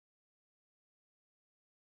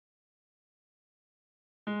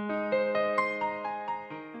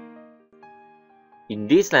In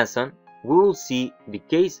this lesson, we will see the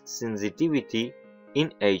case sensitivity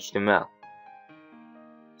in HTML.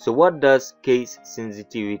 So what does case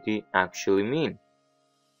sensitivity actually mean?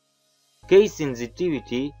 Case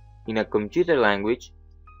sensitivity in a computer language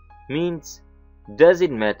means does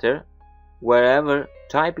it matter wherever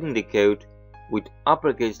typing the code with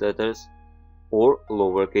uppercase letters or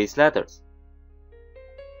lowercase letters.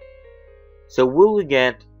 So will we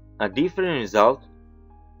get a different result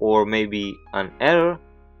or maybe an error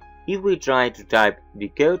if we try to type the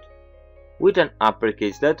code with an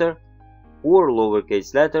uppercase letter or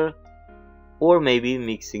lowercase letter, or maybe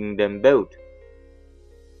mixing them both?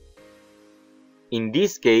 In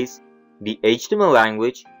this case, the HTML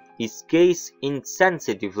language is case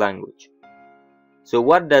insensitive language. So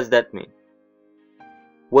what does that mean?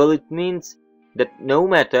 Well, it means that no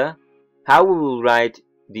matter how we will write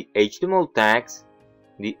the HTML tags,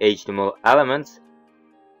 the HTML elements,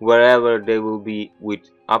 wherever they will be with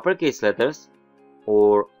uppercase letters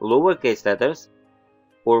or lowercase letters,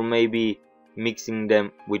 or maybe mixing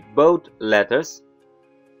them with both letters,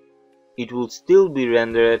 it will still be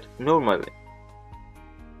rendered normally.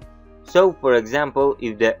 So for example,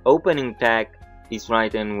 if the opening tag is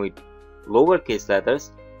written with lowercase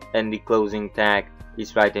letters and the closing tag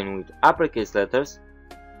is written with uppercase letters,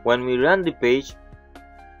 when we run the page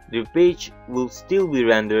will still be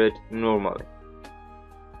rendered normally.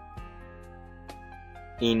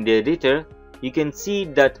 In the editor, you can see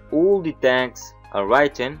that all the tags are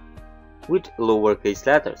written with lowercase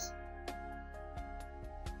letters.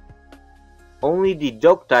 Only the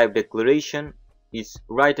doc type declaration is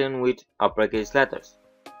written with uppercase letters.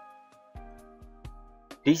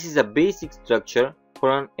 This is a basic structure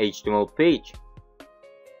for an HTML page.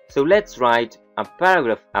 So let's write a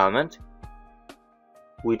paragraph element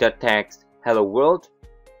with a text "Hello World",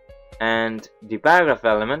 and the paragraph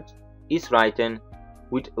element is written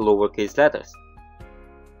with lowercase letters.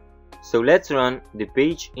 So let's run the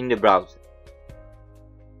page in the browser.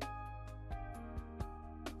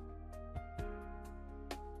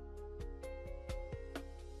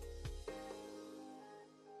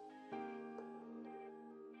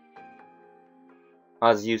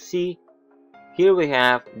 As you see, here we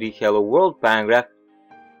have the Hello World paragraph,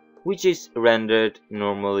 which is rendered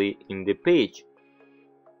normally in the page.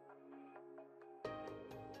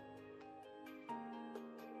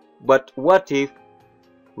 But what if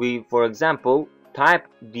we, for example, type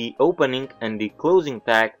the opening and the closing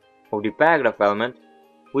tag of the paragraph element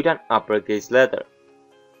with an uppercase letter?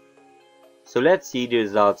 So let's see the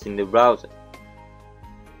results in the browser.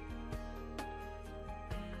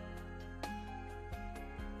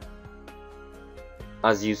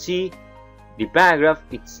 As you see, the paragraph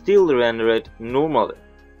is still rendered normally,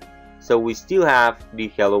 so we still have the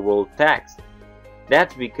Hello World text.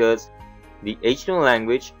 That's because the HTML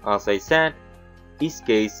language, as I said, is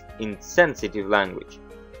case insensitive language.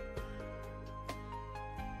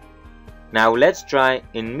 Now let's try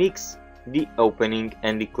and mix the opening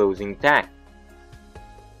and the closing tag.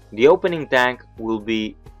 The opening tag will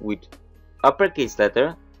be with uppercase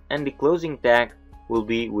letter and the closing tag will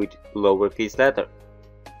be with lowercase letter.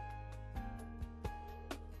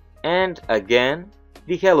 And again,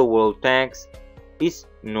 the Hello World text is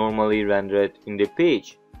normally rendered in the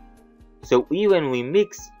page. So even we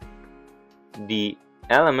mix the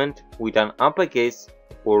element with an uppercase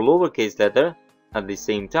or lowercase letter at the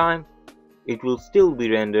same time, it will still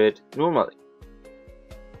be rendered normally.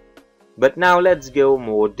 But now let's go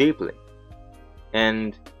more deeply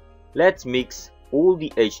and let's mix all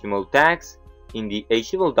the HTML tags in the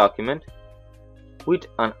HTML document with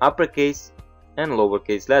an uppercase and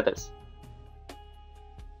lowercase letters.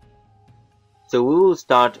 So we will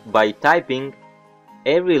start by typing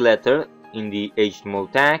every letter in the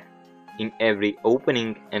HTML tag in every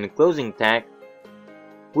opening and closing tag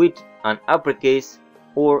with an uppercase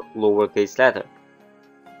or lowercase letter.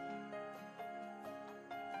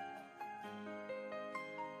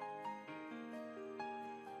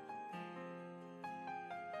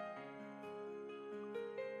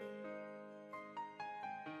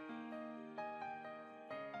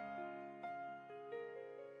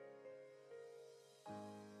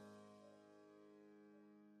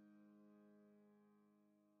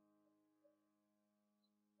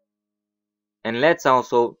 And let's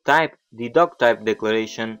also type the doc type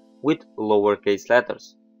declaration with lowercase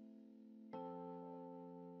letters.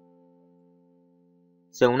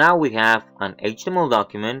 So now we have an HTML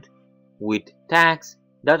document with tags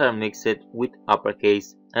that are mixed with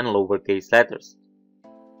uppercase and lowercase letters.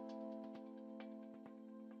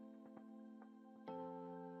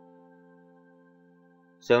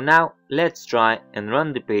 So now let's try and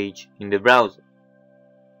run the page in the browser.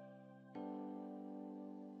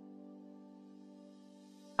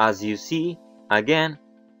 as you see, again,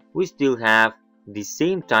 we still have the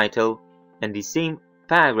same title and the same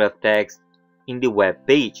paragraph text in the web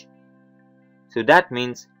page. So that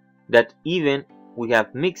means that even we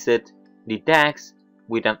have mixed the text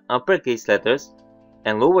with an uppercase letters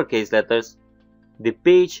and lowercase letters, the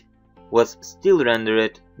page was still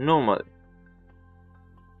rendered normally.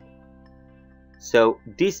 So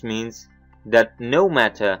this means that no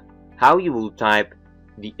matter how you will type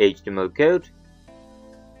the HTML code,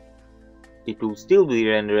 it will still be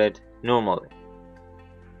rendered normally.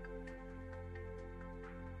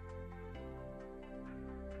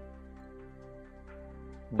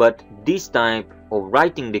 But this type of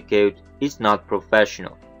writing the code is not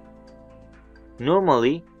professional.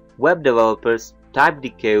 Normally, web developers type the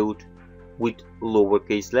code with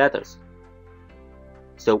lowercase letters.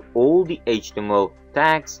 So all the HTML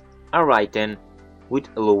tags are written with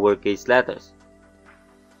lowercase letters.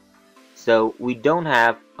 So we don't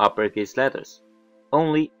have uppercase letters,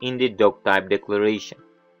 only in the doc type declaration.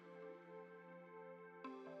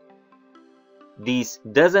 This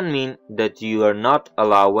doesn't mean that you are not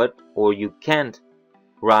allowed or you can't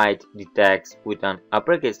write the text with an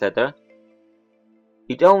uppercase letter.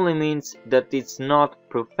 It only means that it's not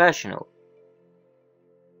professional.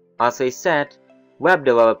 As I said, web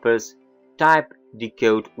developers type the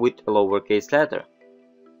code with a lowercase letter.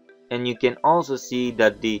 And you can also see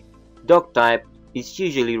that the doc type is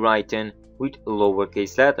usually written with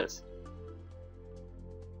lowercase letters.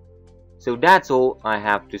 So that's all I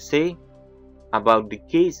have to say about the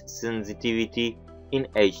case sensitivity in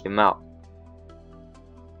HTML.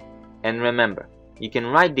 And remember, you can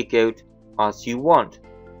write the code as you want.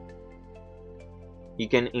 You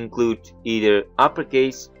can include either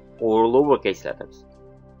uppercase or lowercase letters.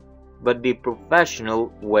 But the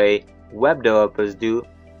professional way web developers do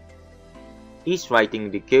is writing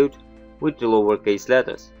the code with the lowercase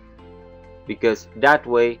letters, because that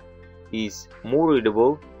way is more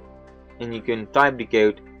readable and you can type the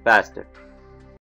code faster.